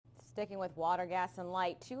Sticking with water, gas, and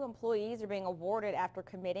light, 2 employees are being awarded after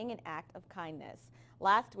committing an act of kindness.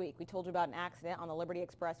 Last week, we told you about an accident on the Liberty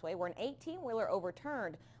Expressway where an 18-wheeler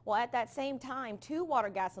overturned. Well, at that same time, 2 water,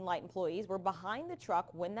 gas, and light employees were behind the truck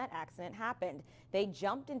when that accident happened. They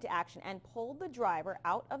jumped into action and pulled the driver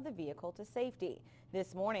out of the vehicle to safety.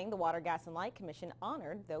 This morning, the Water, Gas, and Light Commission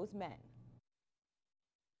honored those men.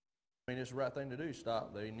 I mean, it's the right thing to do.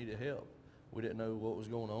 Stop. They needed help. We didn't know what was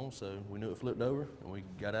going on, so we knew it flipped over, and we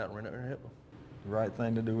got out and ran out there and helped them. The right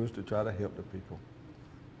thing to do is to try to help the people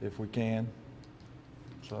if we can.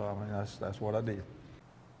 So, I mean, that's what I did.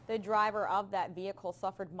 The driver of that vehicle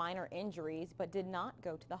suffered minor injuries but did not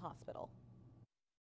go to the hospital.